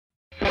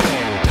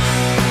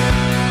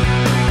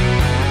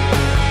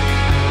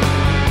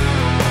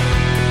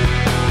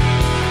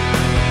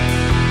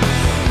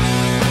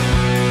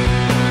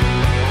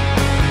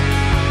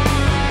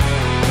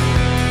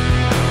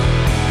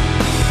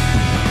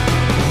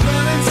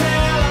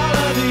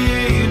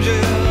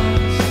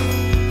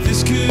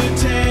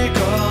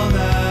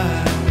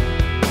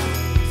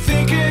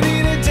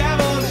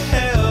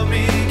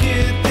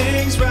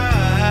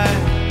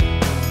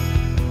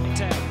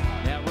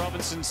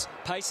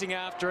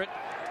after it.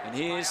 And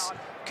here's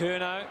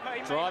Curnow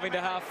driving to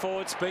half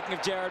forward. Speaking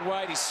of Jared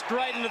Waite, he's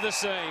straight into the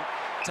scene.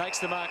 Takes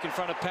the mark in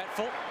front of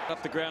Patfull.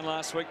 Up the ground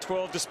last week,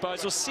 12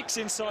 disposals, 6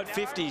 inside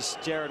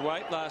 50s. Jared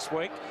Waite last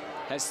week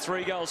has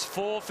 3 goals,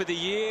 4 for the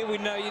year. We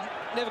know you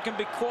never can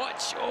be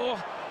quite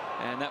sure.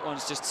 And that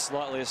one's just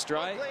slightly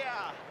astray.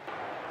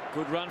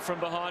 Good run from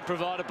behind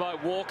provided by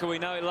Walker. We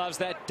know he loves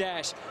that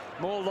dash.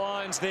 More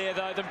lines there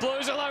though. The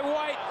Blues, although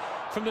Waite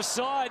from the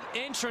side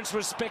entrance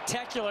was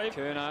spectacular.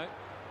 Curnow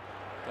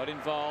got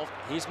involved.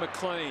 Here's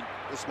McLean.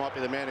 This might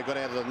be the man who got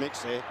out of the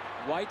mix there.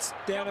 Waite's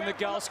down in the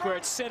goal square.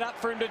 It's set up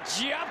for him to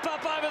jump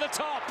up over the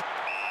top.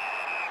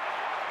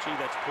 Gee,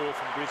 that's poor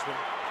from Brisbane.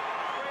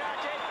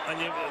 And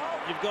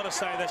you've got to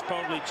say that's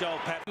probably Joel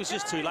Pat. It was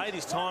just too late.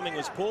 His timing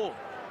was poor.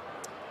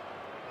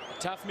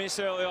 Tough miss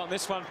early on.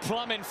 This one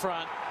plumb in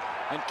front.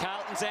 And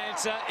Carlton's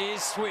answer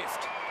is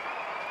swift.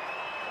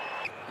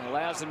 It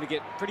allows them to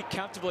get pretty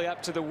comfortably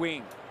up to the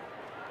wing.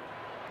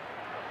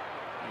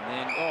 And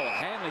then,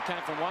 Hanley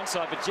came from one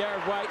side, but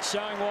Jared Waite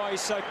showing why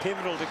he's so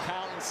pivotal to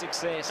Carlton's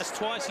success. That's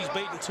twice he's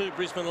beaten 2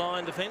 Brisbane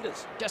Lion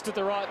defenders. Just at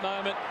the right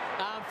moment,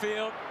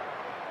 Armfield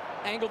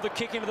angled the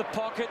kick into the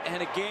pocket,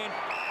 and again,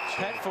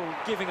 Patfull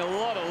giving a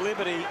lot of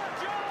liberty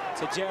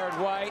to Jared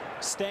Waite.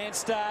 Stand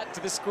start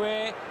to the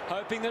square,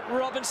 hoping that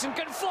Robinson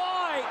can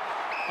fly.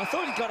 I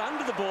thought he got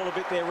under the ball a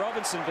bit there,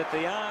 Robinson, but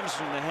the arms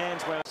and the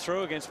hands went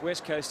through against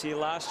West Coast here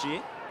last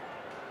year.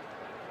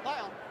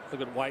 Look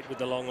at Waite with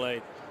the long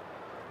lead.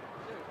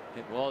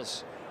 It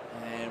was.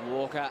 And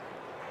Walker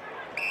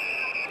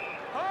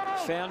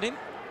found him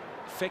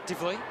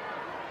effectively.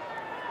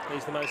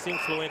 He's the most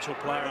influential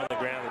player on the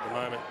ground at the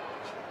moment,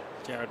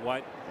 Jared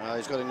Waite.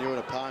 He's got a new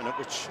opponent,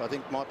 which I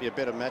think might be a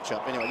better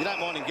matchup. Anyway, you don't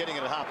mind him getting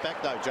it at half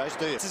back though, Jace,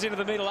 do you? This is into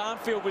the middle.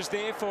 Armfield was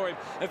there for him.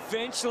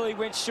 Eventually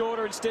went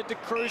shorter instead to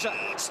Cruiser.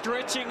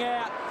 Stretching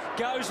out.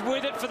 Goes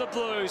with it for the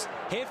Blues.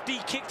 Hefty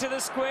kick to the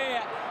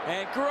square.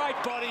 And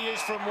great body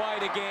use from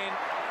Waite again.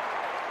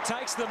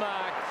 Takes the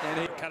mark.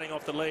 And he cutting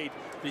off the lead,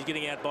 but he's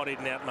getting out-bodied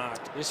and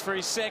out-marked. This for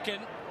his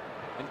second.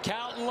 And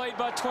Carlton lead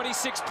by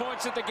 26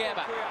 points at the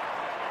Gabba.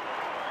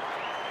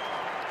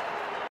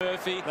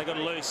 Murphy. They got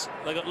loose.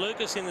 They got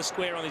Lucas in the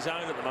square on his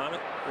own at the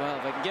moment. Well,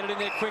 they can get it in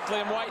there quickly,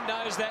 and Waite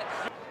knows that.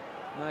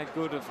 Made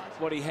good of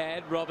what he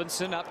had.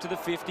 Robinson up to the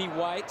 50.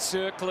 Waite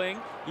circling.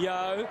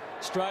 Yo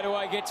straight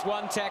away gets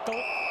one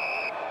tackle.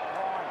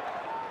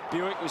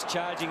 Buick was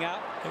charging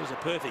up. It was a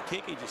perfect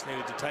kick. He just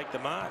needed to take the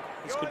mark.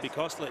 This could be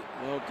costly.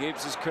 Well,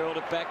 Gibbs has curled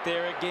it back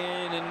there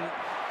again, and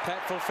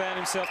Patfull found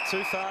himself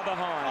too far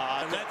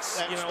behind. And that's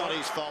not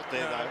his fault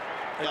there, though.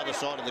 The other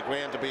side of the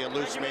ground to be a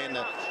loose man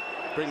to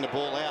bring the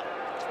ball out.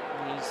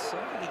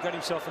 He got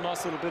himself a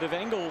nice little bit of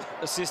angle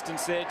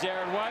assistance there,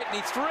 Jared Waite, and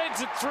he threads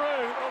it through,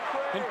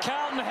 and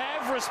Carlton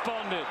have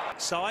responded.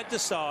 Side to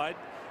side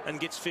and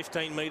gets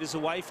 15 metres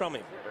away from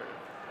him.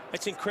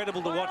 It's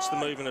incredible to watch the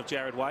movement of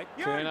Jared Waite.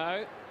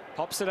 Curnow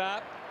pops it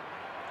up.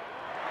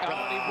 He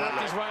worked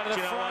his way to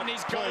the front.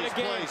 He's got it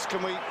again. Please,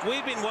 can we?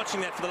 We've been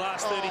watching that for the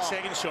last 30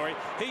 seconds, Shorey.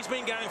 He's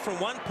been going from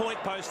one point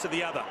post to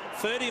the other.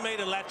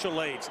 30-metre lateral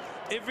leads.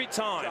 Every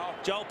time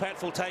Joel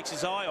Patfull takes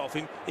his eye off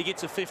him, he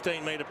gets a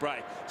 15-metre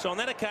break. So on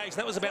that occasion,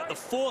 that was about the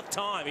 4th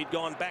time he'd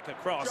gone back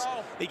across.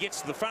 He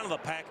gets to the front of the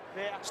pack,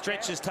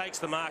 stretches, takes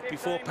the mark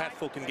before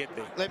Patfull can get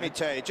there. Let me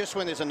tell you, just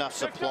when there's enough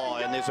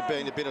supply, and there's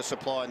been a bit of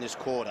supply in this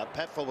quarter,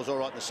 Patfull was all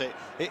right in the set.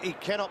 He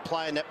cannot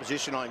play in that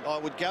position. I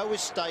would go with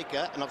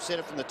Staker, and I've said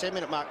it from the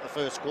 10-minute mark of the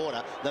first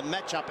quarter, the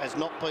matchup has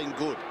not been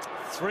good.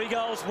 3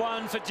 goals,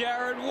 1 for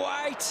Jared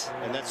Waite.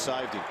 And that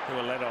saved him. He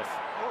will let off.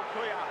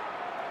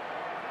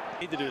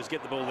 Need to do is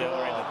get the ball the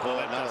other end.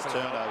 Another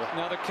turnover.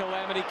 Another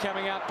calamity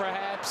coming up,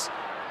 perhaps.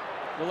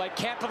 Will they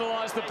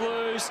capitalise the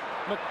Blues?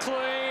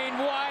 McLean,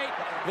 Waite,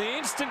 the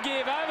instant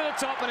give over the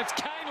top, and it's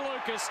Kane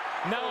Lucas.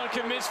 No one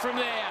can miss from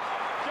there.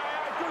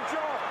 Good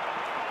job.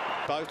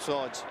 Both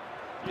sides.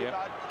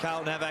 Yep.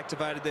 Carlton have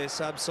activated their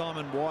sub.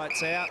 Simon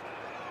White's out.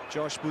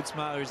 Josh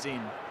Bootsma is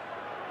in.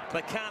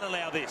 They can't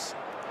allow this.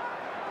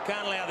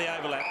 Can't allow the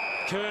overlap.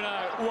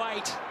 Curnow,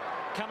 Waite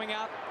coming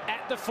up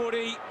at the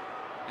footy.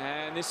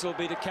 And this will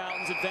be to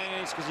Carlton's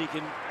advantage because he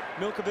can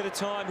milk a bit of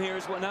time here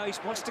as well. No, he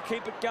wants to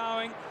keep it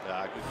going.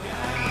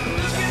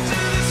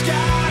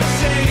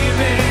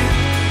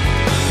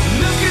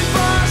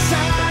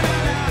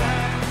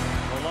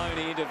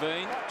 Maloney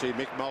intervened. Gee,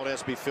 Mick Mould has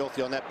to be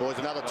filthy on that, boys.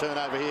 Another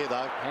turnover here,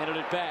 though. Handed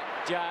it back.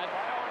 Judd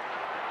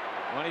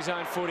on his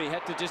own footy.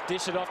 Had to just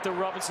dish it off to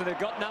Robinson. They've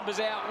got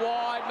numbers out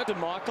wide. But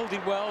Michael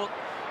did well.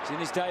 He's in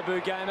his debut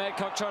game.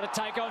 Adcock trying to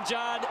take on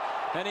Judd.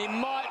 And he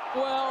might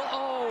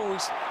well...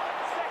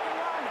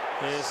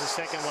 There's the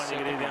second one you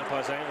can do the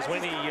umpire saying. It was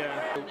when he...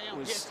 It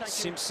was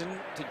Simpson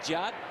to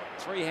Judd.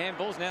 3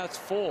 handballs. Now it's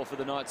 4 for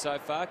the night so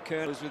far.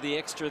 Curnow was with the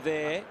extra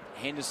there.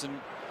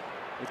 Henderson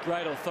with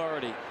great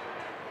authority.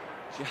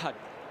 Judd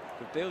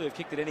could barely have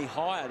kicked it any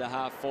higher to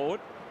half forward.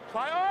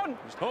 Play on!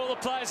 All the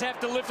players have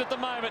to lift at the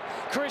moment.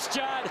 Chris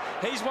Judd,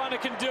 he's one who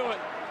can do it.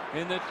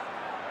 In the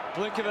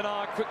blink of an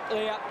eye,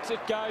 quickly up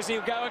it goes.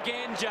 He'll go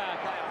again, Judd.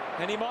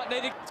 And he might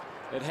need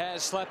to... It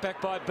has. Slap back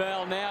by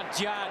Bell. Now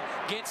Judd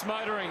gets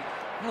motoring.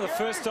 One of the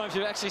first times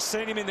you've actually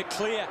seen him in the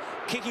clear,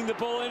 kicking the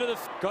ball into the...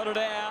 Got it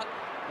out.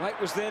 Wait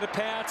was there to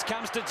pounce.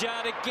 Comes to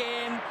Judd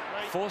again.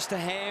 Forced a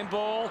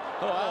handball.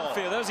 Oh,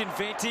 that was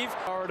inventive.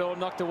 Corridor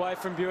knocked away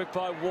from Buick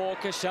by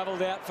Walker.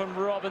 Shoveled out from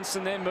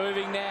Robinson. They're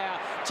moving now.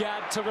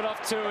 Judd took it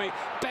off Tui.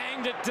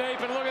 Banged it deep.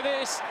 And look at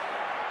this.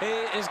 He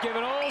is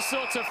given all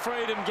sorts of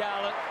freedom,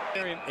 Garlett.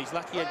 He's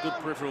lucky he had good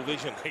peripheral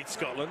vision, Heath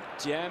Scotland.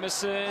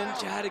 Jamieson,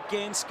 Judd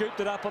again scooped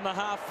it up on the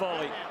half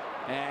volley.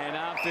 And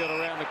Armfield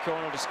around the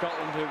corner to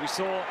Scotland, who we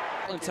saw.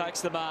 Scotland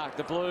takes the mark.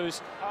 The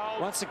Blues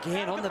once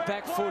again on the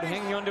back foot,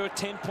 hanging on to a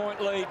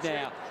 10-point lead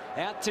now.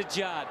 Out to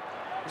Judd.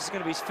 This is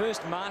going to be his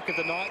first mark of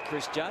the night,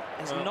 Chris Judd.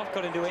 Has not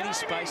got into any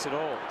space at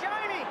all.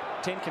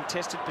 10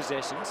 contested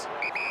possessions.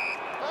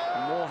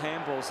 More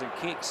handballs than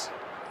kicks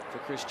for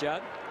Chris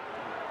Judd.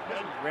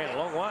 He ran a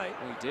long way.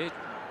 Well, he did.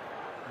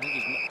 I think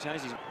he's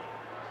changed his...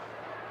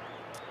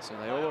 So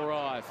they all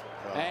arrive.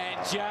 And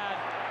Judd,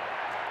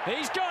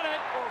 he's got it.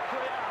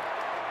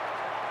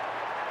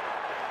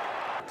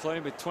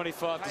 Clean with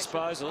 25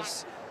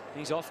 disposals.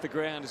 He's off the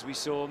ground, as we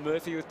saw.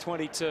 Murphy with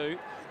 22.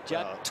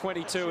 Judd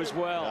 22 as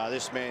well. No,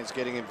 this man's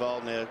getting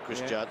involved now,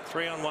 Chris Judd.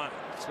 3-on-1.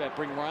 It's about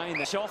bring rain.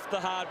 Off the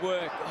hard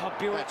work. Oh,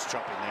 Buick. That's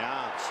chopping the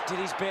arms. Did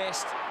his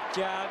best.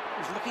 Judd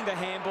was looking to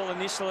handball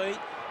initially.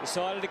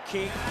 Decided to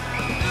kick.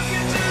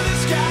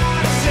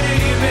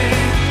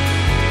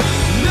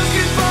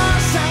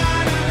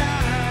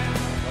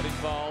 Got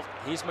involved.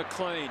 Here's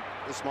McLean.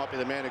 This might be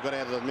the man who got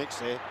out of the mix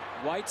there.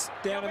 Waits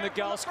down in the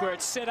goal square.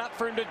 It's set up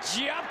for him to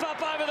jump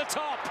up over the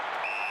top.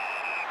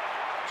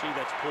 Gee,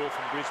 that's poor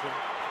from Brisbane.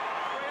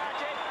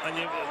 And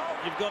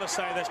you've got to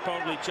say that's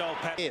probably Joel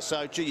Patton. Yeah,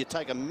 so, gee, you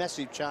take a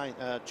massive chance.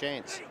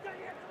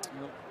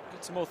 Well,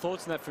 get some more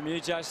thoughts on that from you,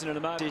 Jason, in a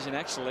moment. Decision,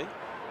 actually.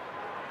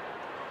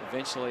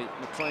 Eventually,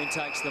 McLean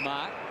takes the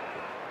mark.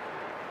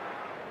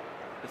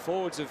 The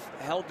forwards have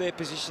held their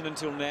position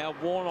until now.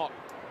 Warnock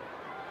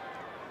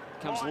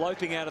comes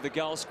loping out of the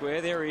goal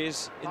square. There he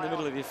is in the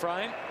middle of your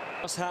frame.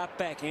 Half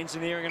back,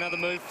 engineering another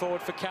move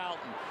forward for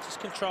Carlton. Just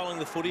controlling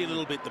the footy a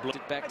little bit.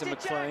 Back to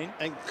McLean.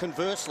 And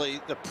conversely,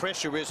 the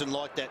pressure isn't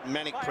like that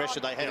manic pressure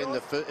they had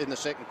in the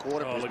second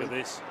quarter. Oh, look at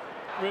this.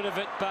 Rid of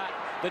it, but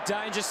the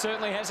danger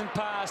certainly hasn't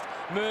passed.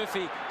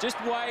 Murphy just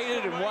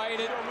waited and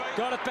waited.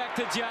 Got it back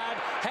to Judd.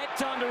 Had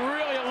time to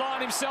really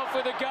align himself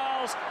with the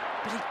goals.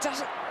 But he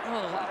doesn't...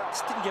 Well,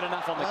 just didn't get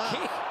enough on the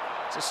kick.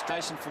 It's a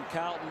station from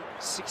Carlton.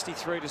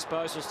 63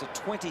 disposals to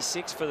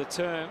 26 for the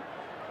term.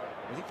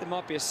 I think there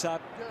might be a sub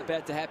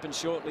about to happen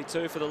shortly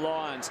too for the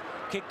Lions.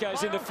 Kick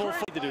goes into full.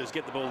 To do is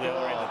get the ball the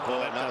other end.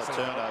 Another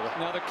turnover.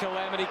 Another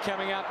calamity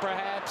coming up,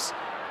 perhaps.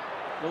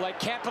 Will they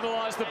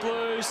capitalise the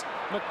Blues?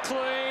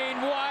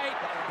 McLean, wait.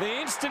 The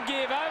instant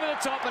give over the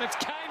top, and it's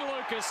Kane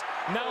Lucas.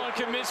 No one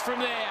can miss from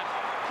there.